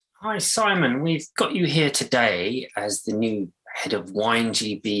Hi, Simon. We've got you here today as the new head of Wine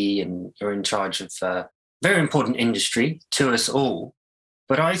GB, and you're in charge of a very important industry to us all.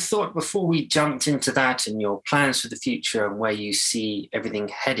 But I thought before we jumped into that and your plans for the future and where you see everything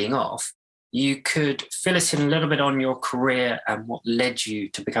heading off, you could fill us in a little bit on your career and what led you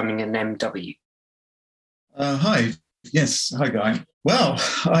to becoming an MW. Hi. Yes. Hi, Guy. Well,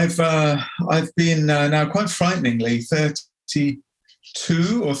 I've been now quite frighteningly 32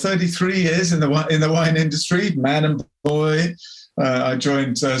 or 33 years in the wine industry, man and boy. I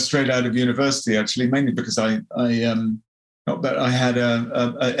joined straight out of university, actually, mainly because I not that I had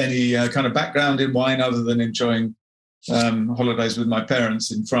any kind of background in wine other than enjoying holidays with my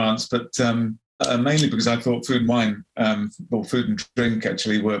parents in France, but mainly because I thought food and wine, or food and drink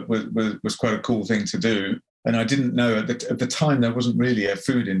actually was quite a cool thing to do. And I didn't know at the time there wasn't really a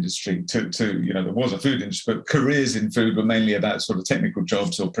food industry there was a food industry, but careers in food were mainly about sort of technical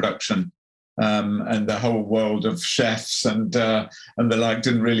jobs or production. And the whole world of chefs and the like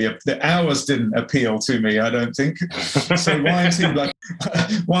the hours didn't appeal to me, I don't think. So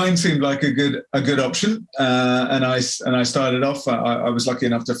wine seemed like a good option. And I started off. I was lucky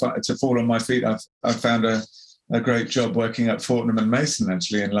enough to fall on my feet. I found a great job working at Fortnum and Mason,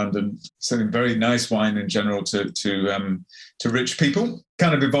 actually, in London, selling very nice wine in general to rich people.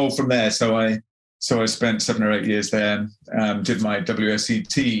 Kind of evolved from there. So I spent 7 or 8 years there, did my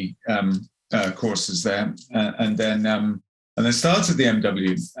WSET courses there, and then started the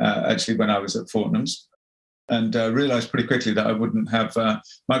MW actually when I was at Fortnum's, and realised pretty quickly that I wouldn't have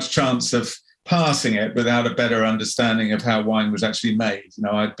much chance of passing it without a better understanding of how wine was actually made.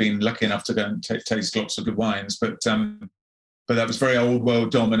 I'd been lucky enough to go and taste lots of good wines, but that was very old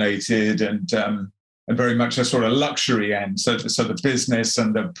world dominated and very much a sort of luxury end. So the business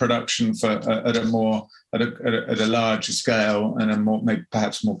and the production at a larger scale and a more, maybe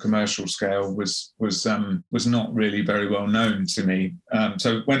perhaps more commercial scale was not really very well known to me.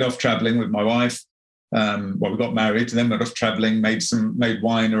 So went off traveling with my wife. We got married, and then went off traveling, made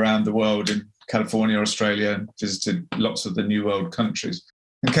wine around the world in California, Australia, visited lots of the New World countries,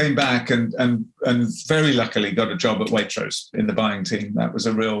 and came back and very luckily got a job at Waitrose in the buying team. That was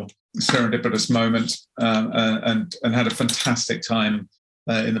a real serendipitous moment, and had a fantastic time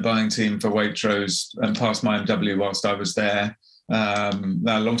in the buying team for Waitrose and passed my MW whilst I was there a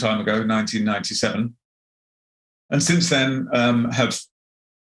long time ago, 1997. And since then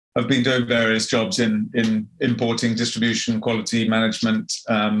have been doing various jobs in importing, distribution, quality management,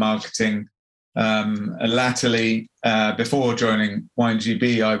 marketing. And latterly, before joining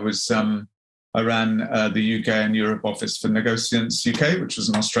WineGB, I ran the UK and Europe office for Negociants UK, which was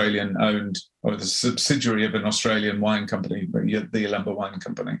an Australian-owned, or the subsidiary of an Australian wine company, the Yalumba Wine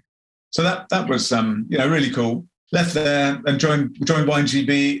Company. So that was really cool. Left there and joined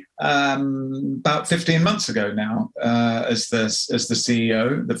WineGB about 15 months ago now as the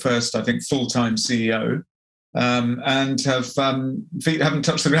CEO, the first, I think, full-time CEO, and feet haven't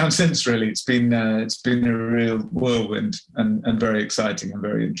touched the ground since. Really, it's been a real whirlwind and very exciting and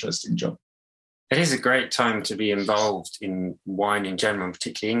very interesting job. It is a great time to be involved in wine in general, and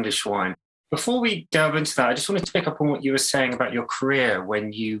particularly English wine. Before we delve into that, I just wanted to pick up on what you were saying about your career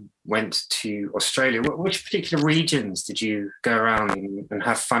when you went to Australia. Which particular regions did you go around and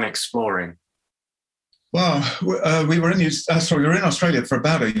have fun exploring? Well, we were in Australia for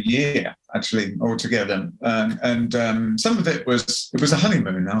about a year, actually, altogether, and some of it was a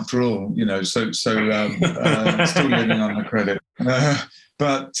honeymoon after all, So still living on the credit.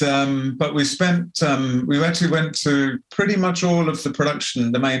 But we actually went to pretty much all of the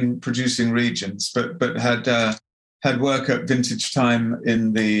production, the main producing regions, but had work at vintage time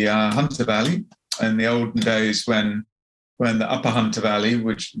in the Hunter Valley in the olden days when the Upper Hunter Valley,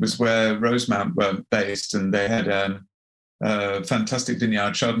 which was where Rosemount were based, and they had a fantastic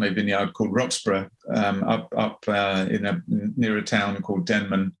Chardonnay vineyard called Roxburgh up near a town called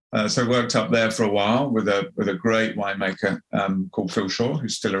Denman. So worked up there for a while with a great winemaker called Phil Shaw,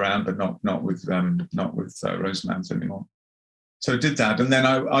 who's still around, but not with Rosemount anymore. So did that, and then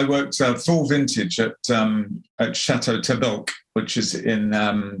I worked full vintage at Chateau Tebelk, which is in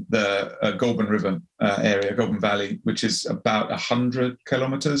the Goulburn River area, Goulburn Valley, which is about 100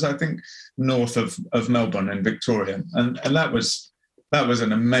 kilometres, I think, north of Melbourne in Victoria, and that was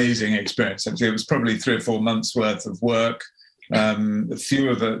an amazing experience. Actually, it was probably 3 or 4 months worth of work.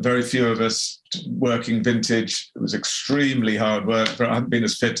 Very few of us working vintage. It was extremely hard work. But I haven't been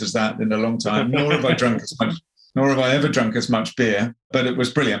as fit as that in a long time. Nor have I ever drunk as much beer. But it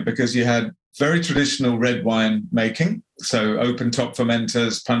was brilliant because you had very traditional red wine making, so open top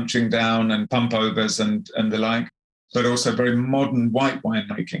fermenters, punching down and pump overs and the like. but also very modern white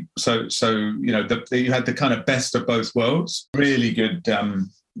winemaking. So you had the kind of best of both worlds. Really good,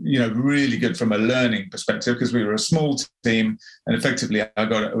 really good from a learning perspective, because we were a small team, and effectively I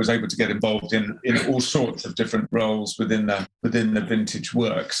was able to get involved in all sorts of different roles within the vintage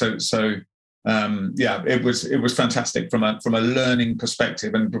work. It was fantastic from a learning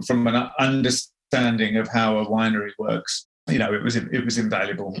perspective and from an understanding of how a winery works. It was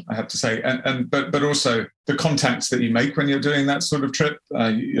invaluable, I have to say, but also the contacts that you make when you're doing that sort of trip.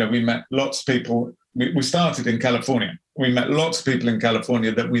 We met lots of people. We started in California. We met lots of people in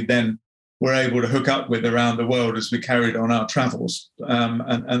California that we then were able to hook up with around the world as we carried on our travels.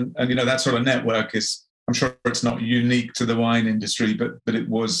 And that sort of network is, I'm sure it's not unique to the wine industry, but it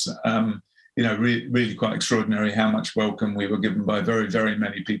was really quite extraordinary how much welcome we were given by very, very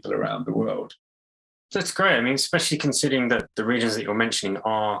many people around the world. That's great. I mean, especially considering that the regions that you're mentioning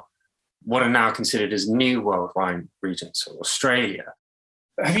are what are now considered as new world wine regions, so Australia.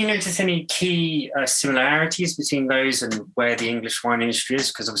 Have you noticed any key similarities between those and where the English wine industry is?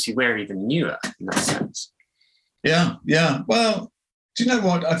 Because obviously we're even newer in that sense. Yeah. Well, do you know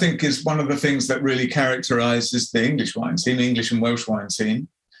what I think is one of the things that really characterises the English wine scene, English and Welsh wine scene,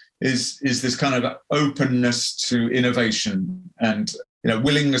 is this kind of openness to innovation and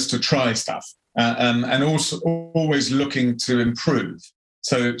willingness to try stuff. And also always looking to improve.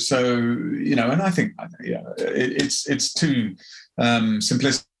 So and I think it's too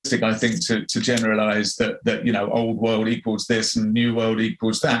simplistic, I think, to generalize that old world equals this and new world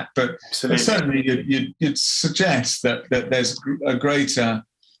equals that. But certainly you'd suggest that there's a greater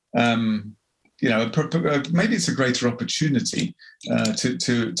maybe it's a greater opportunity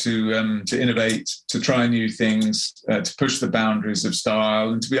to innovate, to try new things, to push the boundaries of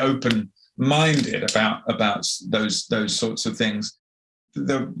style, and to be open-minded about those sorts of things.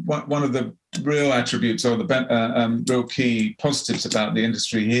 One of the real attributes or the real key positives about the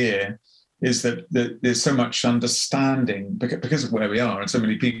industry here is that there's so much understanding because of where we are, and so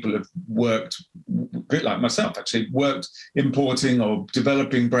many people have worked, a bit like myself actually, worked importing or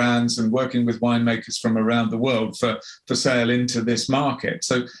developing brands and working with winemakers from around the world for sale into this market.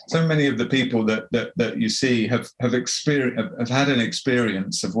 So many of the people that you see have had an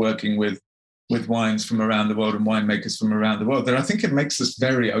experience of working with wines from around the world and winemakers from around the world. That I think it makes us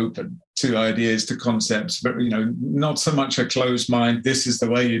very open to ideas, to concepts, but not so much a closed mind. This is the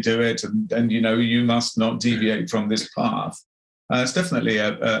way you do it, and you must not deviate from this path. It's definitely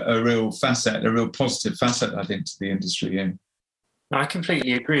a real facet, a real positive facet, I think, to the industry. I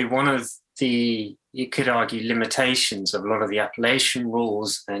completely agree. One of the, you could argue, limitations of a lot of the appellation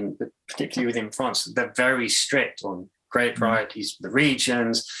rules, and particularly within France, they're very strict on grape varieties for the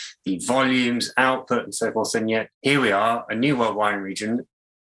regions, the volumes, output, and so forth. And yet here we are, a new world wine region.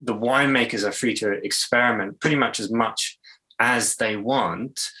 The winemakers are free to experiment pretty much as much as they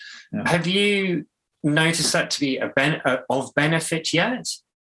want. Yeah. Have you noticed that to be of benefit yet?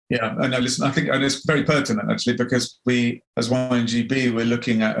 Yeah, no, listen, I think and it's very pertinent actually, because we, as WineGB, we're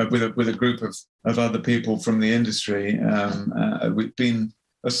looking at with a group of other people from the industry. We've been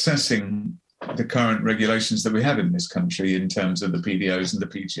assessing the current regulations that we have in this country in terms of the PDOs and the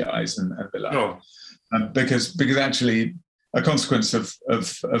PGIs and the like. Oh. Because actually a consequence of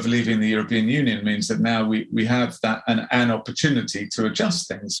leaving the European Union means that now we have that an opportunity to adjust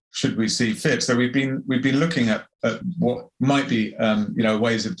things should we see fit. So we've been looking at what might be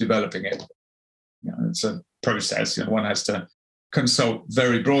ways of developing it. It's a process. One has to consult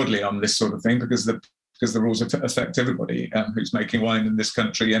very broadly on this sort of thing because the rules affect everybody who's making wine in this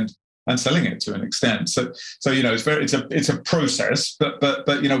country and selling it to an extent. So it's a process, but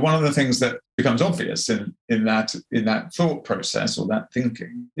one of the things that becomes obvious in that thought process or that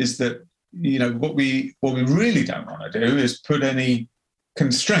thinking is that what we really don't want to do is put any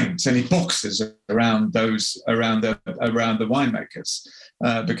constraints, any boxes around the winemakers,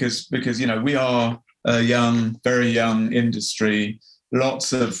 because we are a very young industry,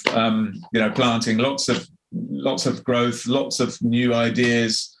 lots of planting, lots of growth, lots of new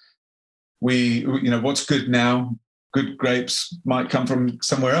ideas. What's good now, good grapes might come from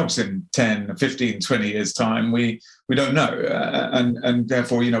somewhere else in 10, 15, 20 years' time. We don't know. And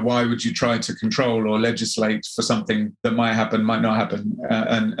therefore, why would you try to control or legislate for something that might happen, might not happen?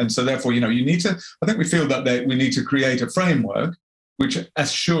 And so therefore, you need to, I think we feel that we need to create a framework which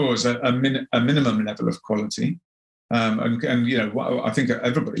assures a minimum level of quality. I think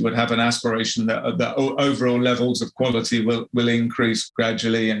everybody would have an aspiration that the overall levels of quality will increase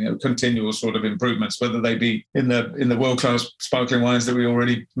gradually, and continual sort of improvements, whether they be in the world-class sparkling wines that we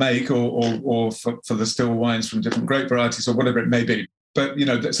already make, or for the still wines from different grape varieties, or whatever it may be. but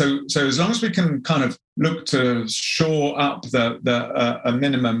so as long as we can kind of look to shore up a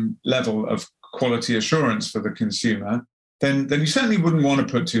minimum level of quality assurance for the consumer, then you certainly wouldn't want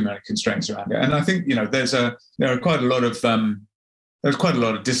to put too many constraints around it. And I think there are quite a lot of there's quite a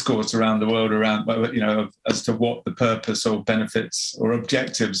lot of discourse around the world around as to what the purpose or benefits or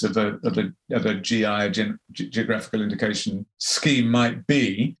objectives of a geographical indication scheme might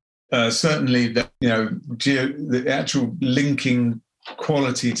be. Certainly, the actual linking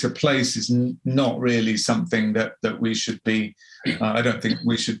quality to place is not really something that we should be. I don't think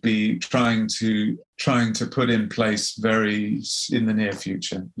we should be trying to put in place very in the near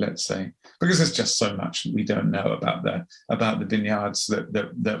future, let's say, because there's just so much we don't know about the vineyards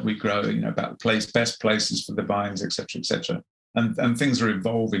that we grow. About best places for the vines, etc., and things are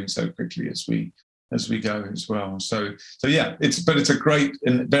evolving so quickly as we go as well. So yeah, it's a great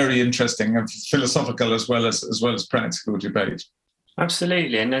and very interesting and philosophical as well as practical debate.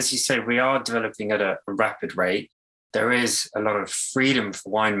 Absolutely. And as you say, we are developing at a rapid rate. There is a lot of freedom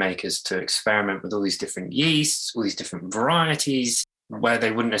for winemakers to experiment with all these different yeasts, all these different varieties, where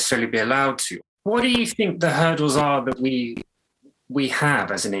they wouldn't necessarily be allowed to. What do you think the hurdles are that we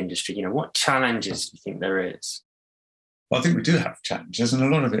have as an industry? What challenges do you think there is? Well, I think we do have challenges, and a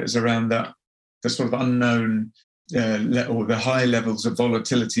lot of it is around the sort of unknown or the high levels of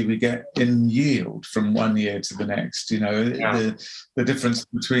volatility we get in yield from one year to the next. The difference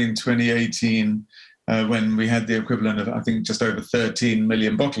between 2018, when we had the equivalent of, I think, just over 13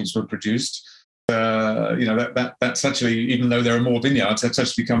 million bottles were produced. That's actually, even though there are more vineyards, that's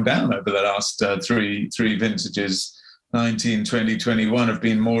actually come down over the last three vintages. 19, 20, 21 have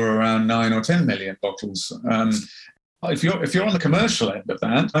been more around 9 or 10 million bottles. If you're on the commercial end of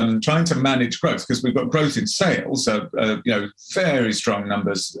that and trying to manage growth, because we've got growth in sales, so very strong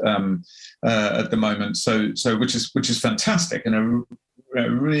numbers at the moment, so which is fantastic and a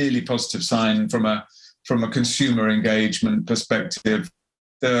really positive sign from a consumer engagement perspective.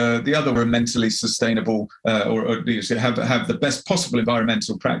 The other were mentally sustainable or have the best possible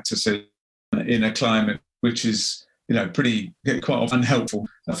environmental practices in a climate which is pretty quite often unhelpful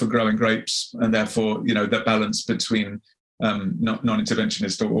for growing grapes, and therefore the balance between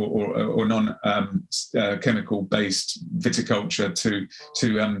non-interventionist or non-chemical based viticulture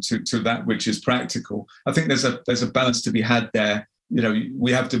to that which is practical. I think there's a balance to be had there.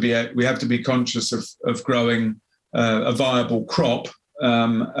 We have to be conscious of growing a viable crop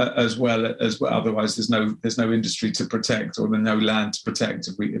as well. Otherwise, there's no industry to protect or no land to protect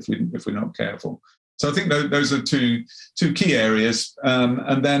if we're not careful. So I think those are two key areas,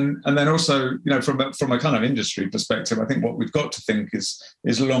 and then also from a kind of industry perspective, I think what we've got to think is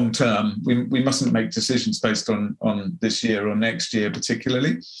long term. We mustn't make decisions based on this year or next year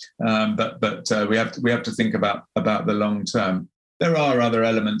particularly, but we have to think about the long term. There are other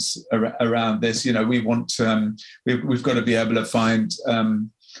elements around this. We want we've got to be able to find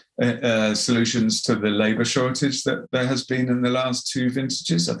solutions to the labour shortage that there has been in the last two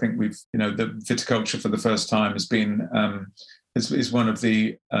vintages. I think the viticulture for the first time has been is one of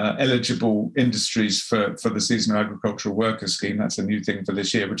the eligible industries for the seasonal agricultural worker scheme. That's a new thing for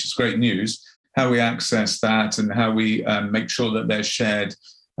this year, which is great news. How we access that and how we make sure that they're shared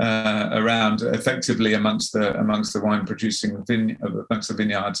around effectively amongst the wine producing amongst the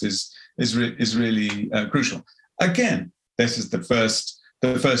vineyards is really crucial. Again, this is the first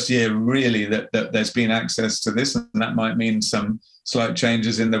year really that there's been access to this, and that might mean some slight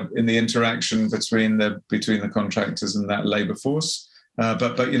changes in the interaction between the contractors and that labour force.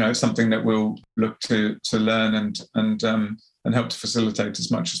 But it's something that we'll look to learn and help to facilitate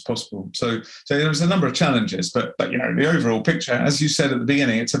as much as possible. So there's a number of challenges, but the overall picture, as you said at the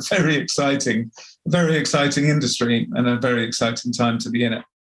beginning, it's a very exciting industry and a very exciting time to be in it.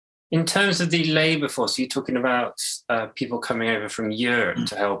 In terms of the labour force, you're talking about people coming over from Europe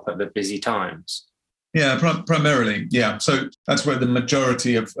to help at the busy times? Yeah, primarily, yeah. So that's where the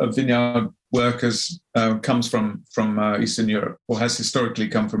majority of vineyard workers comes from Eastern Europe, or has historically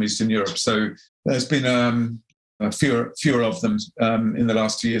come from Eastern Europe. So there's been fewer of them in the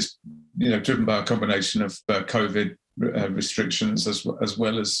last 2 years, driven by a combination of COVID restrictions as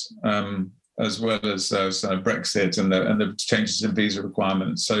well as Brexit and the changes in visa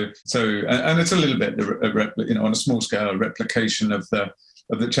requirements. So and it's a little bit, on a small scale, a replication of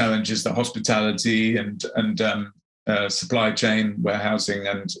the challenges that hospitality and supply chain, warehousing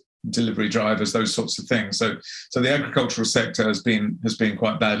and delivery drivers, those sorts of things. So the agricultural sector has been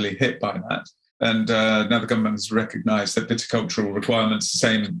quite badly hit by that. And now the government has recognised that viticultural requirements,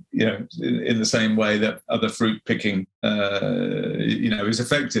 in the same way that other fruit picking, is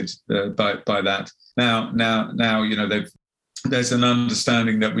affected by that. Now, there's an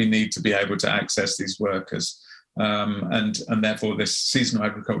understanding that we need to be able to access these workers. And therefore, this seasonal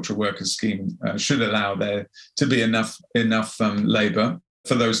agricultural workers scheme should allow there to be enough labour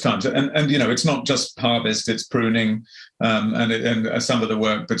for those times. And it's not just harvest; it's pruning and some of the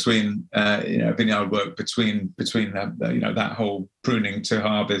work between vineyard work between that whole pruning to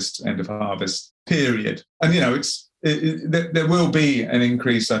harvest, end of harvest period. And there will be an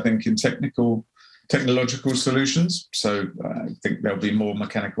increase, I think, in technological solutions. So I think there'll be more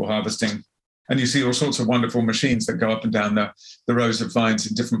mechanical harvesting. And you see all sorts of wonderful machines that go up and down the rows of vines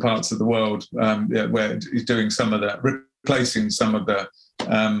in different parts of the world, where it's doing replacing some of the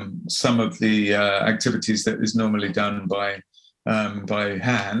activities that is normally done by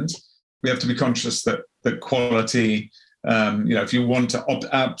hand. We have to be conscious that the quality, if you want to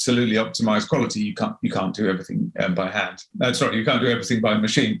absolutely optimize quality, you can't do everything by hand. You can't do everything by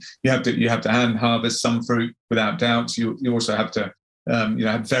machine. You have to hand harvest some fruit without doubt. You also have to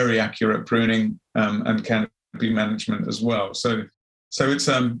have very accurate pruning and canopy management as well. So it's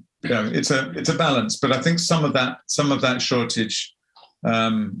it's a balance. But I think some of that shortage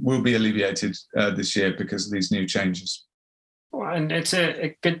will be alleviated this year because of these new changes. Well, and it's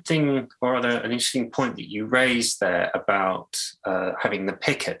a good thing, or rather an interesting point that you raised there about having the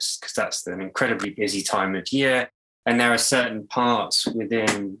pickets, because that's an incredibly busy time of year. And there are certain parts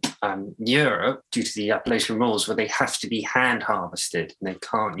within Europe, due to the appellation rules, where they have to be hand harvested and they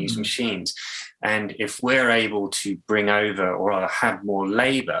can't use machines. And if we're able to bring over or rather have more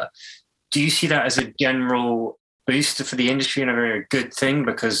labour, do you see that as a general booster for the industry and a very good thing,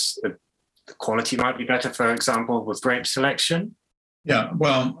 because the quality might be better, for example, with grape selection? Yeah,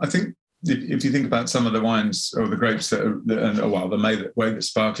 well, I think if you think about some of the wines or the grapes the way that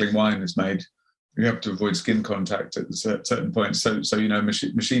sparkling wine is made, you have to avoid skin contact at certain points. So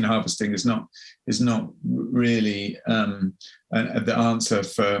machine harvesting is not really the answer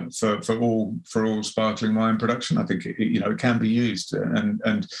for all sparkling wine production. I think it can be used, and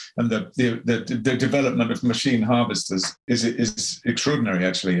the development of machine harvesters is extraordinary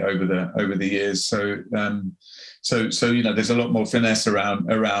actually over the years. So there's a lot more finesse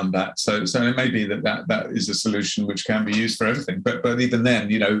around that. So it may be that is a solution which can be used for everything. But even then,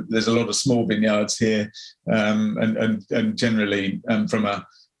 there's a lot of small vineyards here, and generally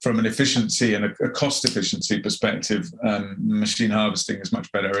from an efficiency and a cost efficiency perspective, machine harvesting is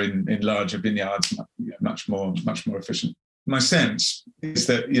much better in larger vineyards, much more efficient. My sense is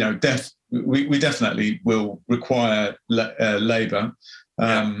that we definitely will require labour.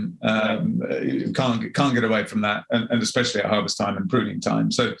 You can't get away from that, and especially at harvest time and pruning time.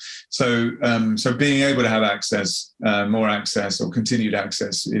 So being able to have access, more access, or continued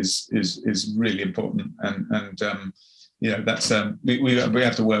access is really important, and that's we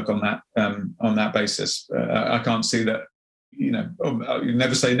have to work on that basis. I can't see that. You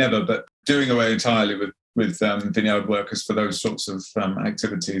never say never, but doing away entirely with vineyard workers for those sorts of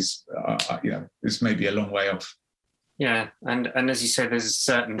activities, this may be a long way off. Yeah, and as you say, there's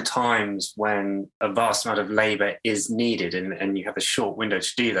certain times when a vast amount of labour is needed, and you have a short window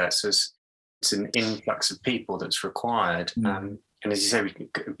to do that. So it's an influx of people that's required. And as you say, it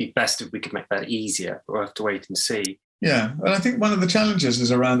would be best if we could make that easier. We'll have to wait and see. Yeah, and I think one of the challenges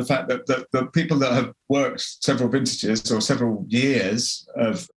is around the fact that the people that have worked several vintages or several years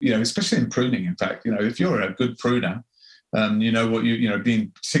of, especially in pruning, in fact, if you're a good pruner,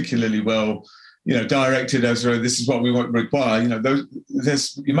 being particularly well, directed as this is what we require.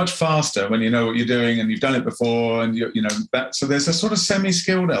 You're much faster when you know what you're doing and you've done it before, and that. So there's a sort of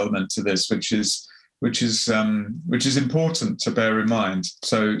semi-skilled element to this, which is important to bear in mind.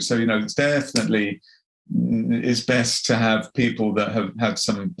 So it's definitely is best to have people that have had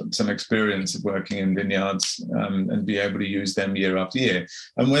some experience of working in vineyards and be able to use them year after year.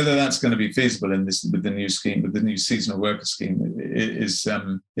 And whether that's going to be feasible with the new scheme, with the new seasonal worker scheme, is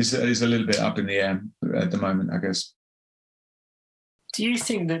a little bit up in the air at the moment, I guess. Do you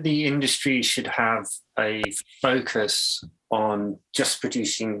think that the industry should have a focus on just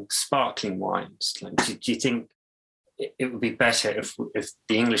producing sparkling wines? Do you think it would be better if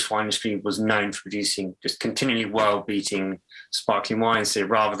the English wine industry was known for producing just continually world-beating sparkling wines, say,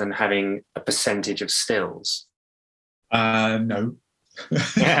 rather than having a percentage of stills? No.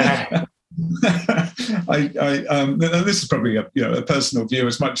 I this is probably a personal view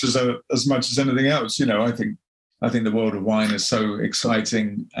as much as anything else. I think the world of wine is so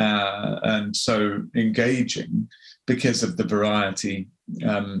exciting and so engaging because of the variety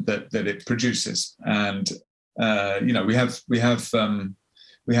that it produces. And we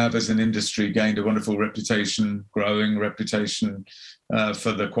have as an industry gained a wonderful reputation, growing reputation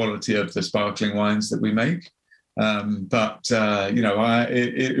for the quality of the sparkling wines that we make. It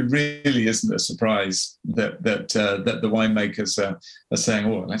really isn't a surprise that the winemakers are saying,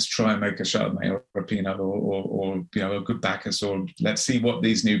 "Oh, let's try and make a Chardonnay or a Pinot or a good Bacchus, or let's see what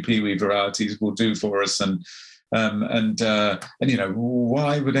these new Piwi varieties will do for us." And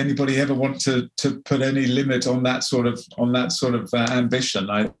why would anybody ever want to put any limit on that sort of ambition?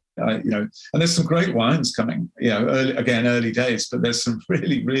 And there's some great wines coming. Early days, but there's some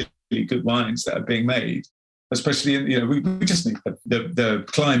really, really good wines that are being made. Especially, we just need the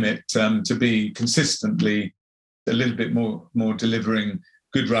climate to be consistently a little bit more delivering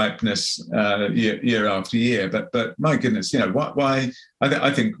good ripeness year after year. But my goodness, why?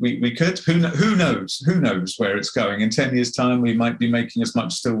 I think we could. Who knows? Who knows where it's going? In 10 years' time, we might be making as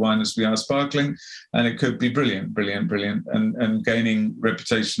much still wine as we are sparkling, and it could be brilliant, and gaining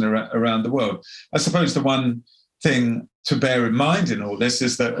reputation around the world. I suppose the one thing to bear in mind in all this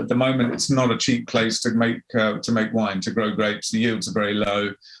is that at the moment it's not a cheap place to make wine, to grow grapes. The yields are very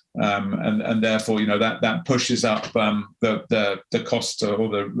low, and therefore that pushes up the cost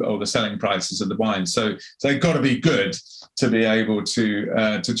or the selling prices of the wine. So they've got to be good to be able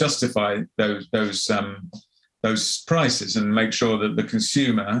to justify those prices and make sure that the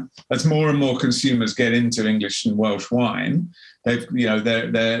consumer, as more and more consumers get into English and Welsh wine, you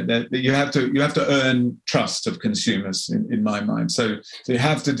have to earn trust of consumers in my mind. So you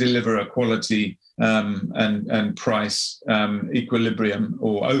have to deliver a quality and price equilibrium,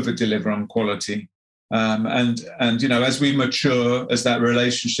 or over deliver on quality. As we mature, as that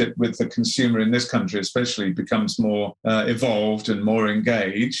relationship with the consumer in this country especially becomes more evolved and more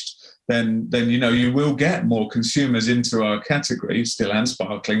engaged, then you will get more consumers into our category, still and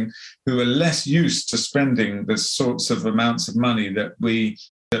sparkling, who are less used to spending the sorts of amounts of money that the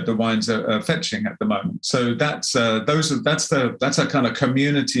wines are fetching at the moment. So that's a kind of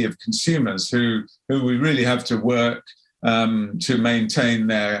community of consumers who we really have to work to maintain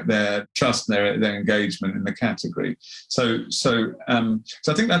their trust and their engagement in the category. So I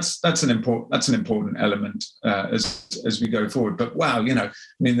think that's an important element as we go forward. But wow,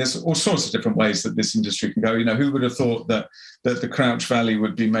 there's all sorts of different ways that this industry can go. Who would have thought that the Crouch Valley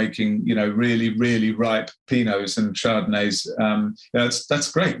would be making really, really ripe Pinots and Chardonnays?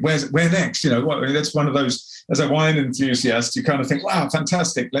 That's great. Where next? That's one of those. As a wine enthusiast, you kind of think, wow,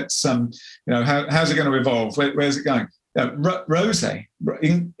 fantastic. Let's how's it going to evolve? Where's it going? Rosé,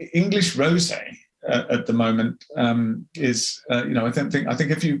 English rosé at the moment is I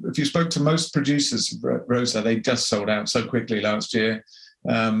think if you spoke to most producers of rosé, they just sold out so quickly last year.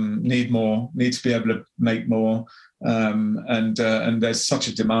 Need to be able to make more, and there's such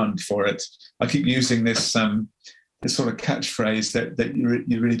a demand for it. I keep using this sort of catchphrase that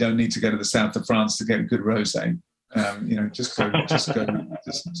you really don't need to go to the south of France to get good rosé. Just go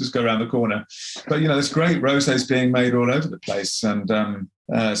around the corner. But there's great rosés being made all over the place, and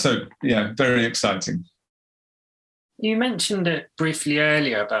very exciting. You mentioned it briefly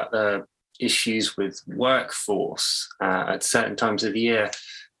earlier about the issues with workforce at certain times of the year.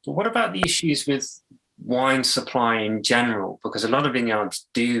 But what about the issues with wine supply in general? Because a lot of vineyards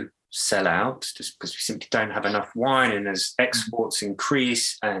do sell out just because we simply don't have enough wine, and as exports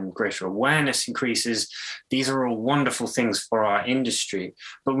increase and greater awareness increases, these are all wonderful things for our industry,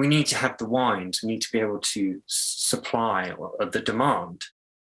 but we need to have the wines. We need to be able to supply the demand.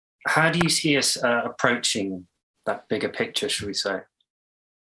 How do you see us approaching that bigger picture, should we say?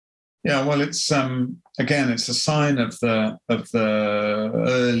 Yeah, well, it's it's a sign of the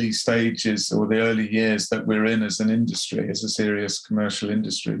early stages or the early years that we're in as an industry, as a serious commercial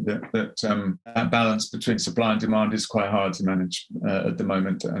industry. That balance between supply and demand is quite hard to manage at the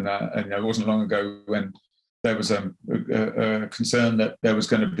moment. And it wasn't long ago when there was a concern that there was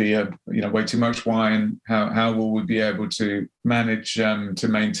going to be way too much wine. How will we be able to manage to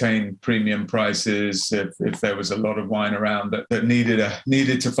maintain premium prices if there was a lot of wine around that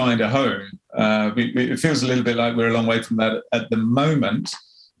needed to find a home? It feels a little bit like we're a long way from that at the moment.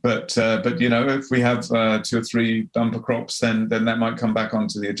 But if we have 2 or 3 bumper crops, then that might come back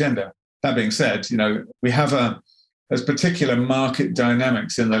onto the agenda. That being said, we have there's particular market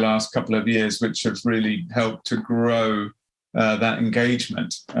dynamics in the last couple of years which have really helped to grow that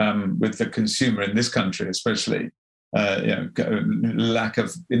engagement with the consumer in this country, especially. Lack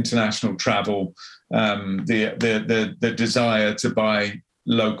of international travel, the desire to buy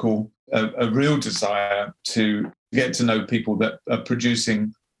local, a real desire to get to know people that are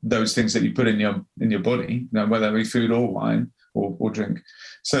producing those things that you put in your body, whether it be food or wine. or drink.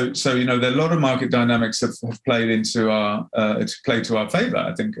 So there are a lot of market dynamics have played into our to our favour,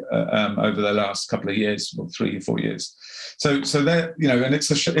 I think, over the last couple of years, or 3 or 4 years. So that,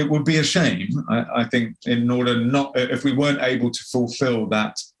 and it would be a shame, I think, in order not, if we weren't able to fulfil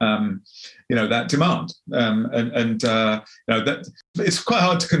that that demand, that it's quite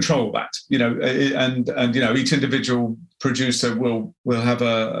hard to control that, and each individual producer will have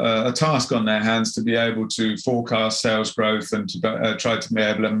a task on their hands to be able to forecast sales growth and to try to be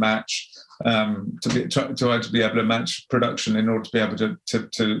able to match to be able to match production in order to be able to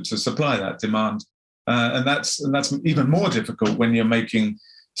supply that demand, and that's even more difficult when you're making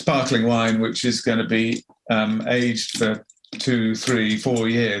sparkling wine, which is going to be aged for 2, 3, 4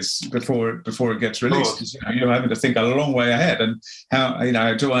 years before it gets released. You're having to think a long way ahead. And how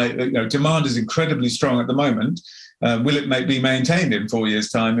demand is incredibly strong at the moment. Will it be maintained in 4 years'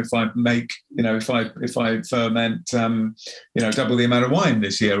 time if I make if I ferment double the amount of wine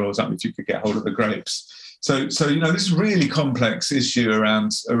this year or something? If you could get hold of the grapes. So this really complex issue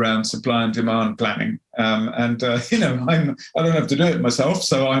around supply and demand planning, I don't have to do it myself,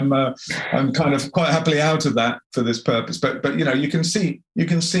 so I'm kind of quite happily out of that for this purpose. But you can see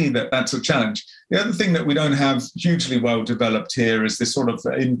that that's a challenge. The other thing that we don't have hugely well developed here is this sort of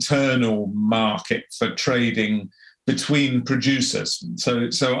internal market for trading between producers. So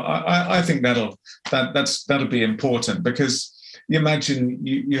I think that'll be important, because you imagine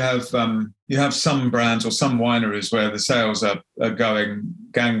you have some brands or some wineries where the sales are going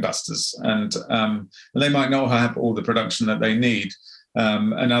gangbusters, and they might not have all the production that they need,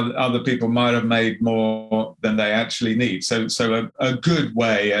 and other people might have made more than they actually need. So a good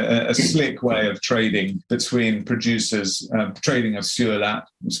way, a slick way of trading between producers, trading of Sur-Lat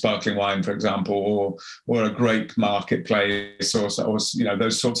sparkling wine, for example, or a grape marketplace, or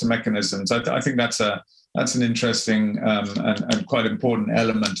those sorts of mechanisms. I think that's an interesting and quite important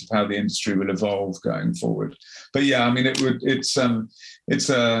element of how the industry will evolve going forward. But yeah, I mean, we're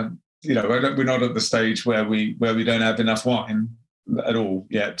not at the stage where we don't have enough wine at all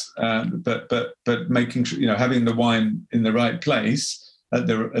yet. But making sure, having the wine in the right place at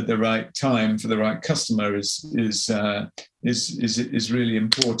the right time for the right customer is really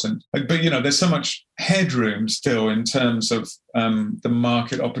important. But there's so much headroom still in terms of the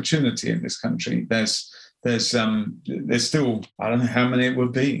market opportunity in this country. There's still, I don't know how many it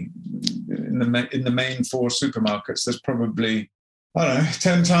would be in the main 4 supermarkets. There's probably, I don't know,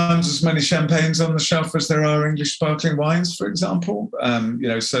 10 times as many champagnes on the shelf as there are English sparkling wines, for example.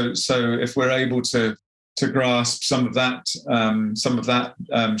 So if we're able to grasp some of that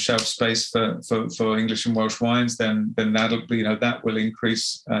shelf space for English and Welsh wines, then that'll be, that will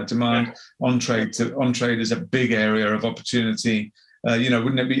increase demand. On trade is a big area of opportunity.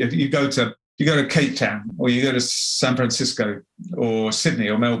 Wouldn't it be if you go to Cape Town, or you go to San Francisco or Sydney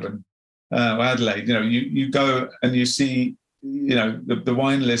or Melbourne or Adelaide, you go and you see, the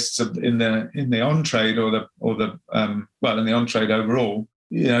wine lists in the on trade or the in the on trade overall,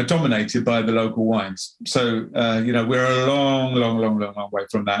 dominated by the local wines. So we're a long way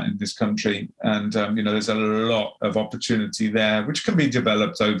from that in this country, and there's a lot of opportunity there which can be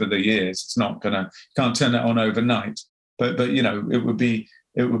developed over the years. It's not can't turn it on overnight, but it would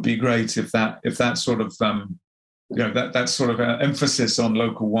be great if that sort of that sort of emphasis on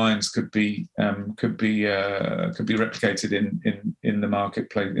local wines could be replicated in the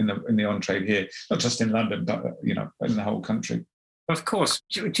marketplace, in the on trade here, not just in London, but in the whole country. Of course.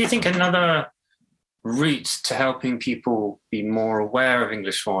 Do you think another route to helping people be more aware of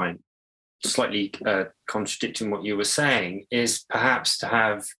English wine, slightly contradicting what you were saying, is perhaps to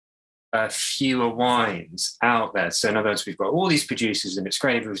have fewer wines out there? So in other words, we've got all these producers, and it's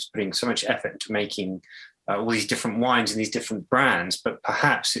great everyone's putting so much effort into making all these different wines and these different brands, but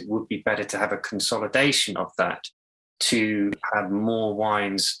perhaps it would be better to have a consolidation of that, to have more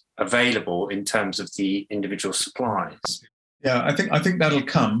wines available in terms of the individual supplies. Yeah, I think that'll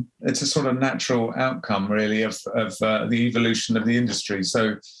come. It's a sort of natural outcome, really, of the evolution of the industry.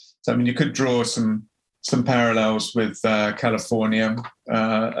 So I mean, you could draw some parallels with California,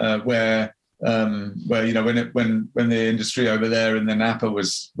 where when the industry over there in the Napa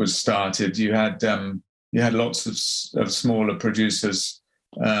was started, you had lots of smaller producers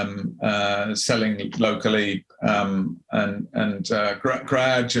selling locally, and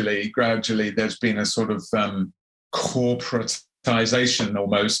gradually there's been a sort of corporatization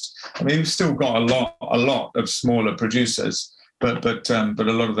almost. I mean, we've still got a lot of smaller producers, but a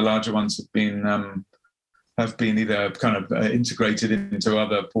lot of the larger ones have been have been either kind of integrated into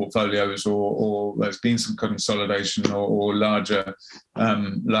other portfolios, or there's been some consolidation, or larger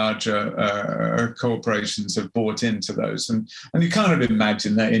corporations have bought into those, and you kind of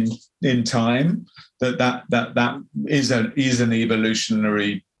imagine that in time that is an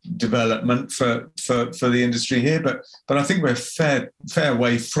evolutionary development for the industry here, but I think we're fair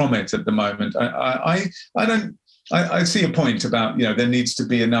way from it at the moment. I see a point about, there needs to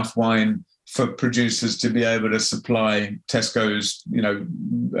be enough wine for producers to be able to supply Tesco's,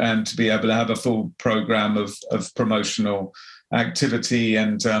 and to be able to have a full program of promotional activity,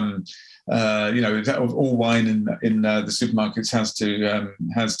 and all wine in the supermarkets has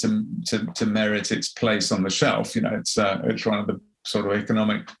to merit its place on the shelf. It's one of the sort of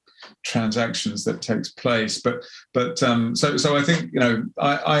economic transactions that takes place. So I think,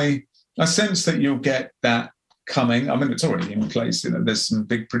 I sense that you'll get that coming. I mean, it's already in place. There's some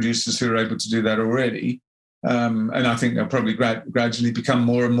big producers who are able to do that already, and I think there'll probably gradually become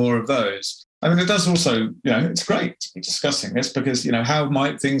more and more of those. I mean, it does also, it's great to be discussing this, because how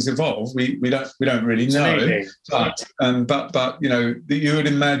might things evolve? We don't really know. But you would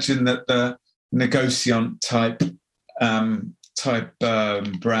imagine that the Negociant type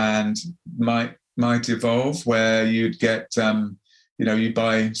brand might evolve, where you'd get you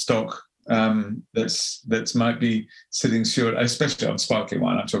buy stock that's might be sitting short, especially on sparkling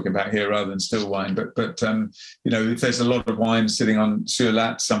wine I'm talking about here, rather than still wine. But if there's a lot of wine sitting on sur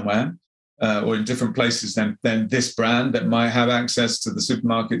latte somewhere, or in different places, then this brand that might have access to the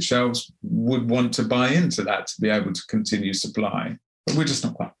supermarket shelves would want to buy into that to be able to continue supply. But we're just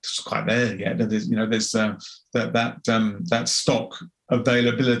not quite there yet. There's that stock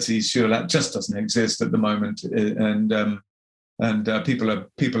availability sur latte just doesn't exist at the moment, and people are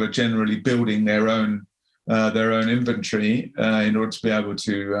generally building their own inventory in order to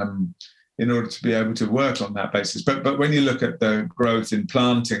be able to work on that basis. But when you look at the growth in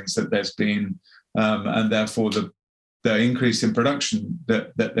plantings that there's been, and therefore the increase in production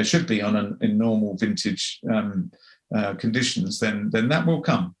that there should be in normal vintage conditions, then that will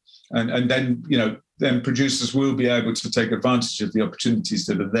come, and then producers will be able to take advantage of the opportunities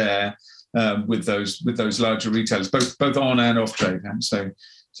that are there, with those larger retailers, both on and off trade. And so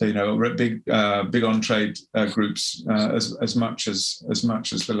big on trade groups, as much as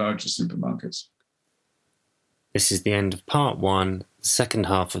the larger supermarkets. This is the end of part one. The second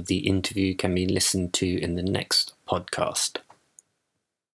half of the interview can be listened to in the next podcast.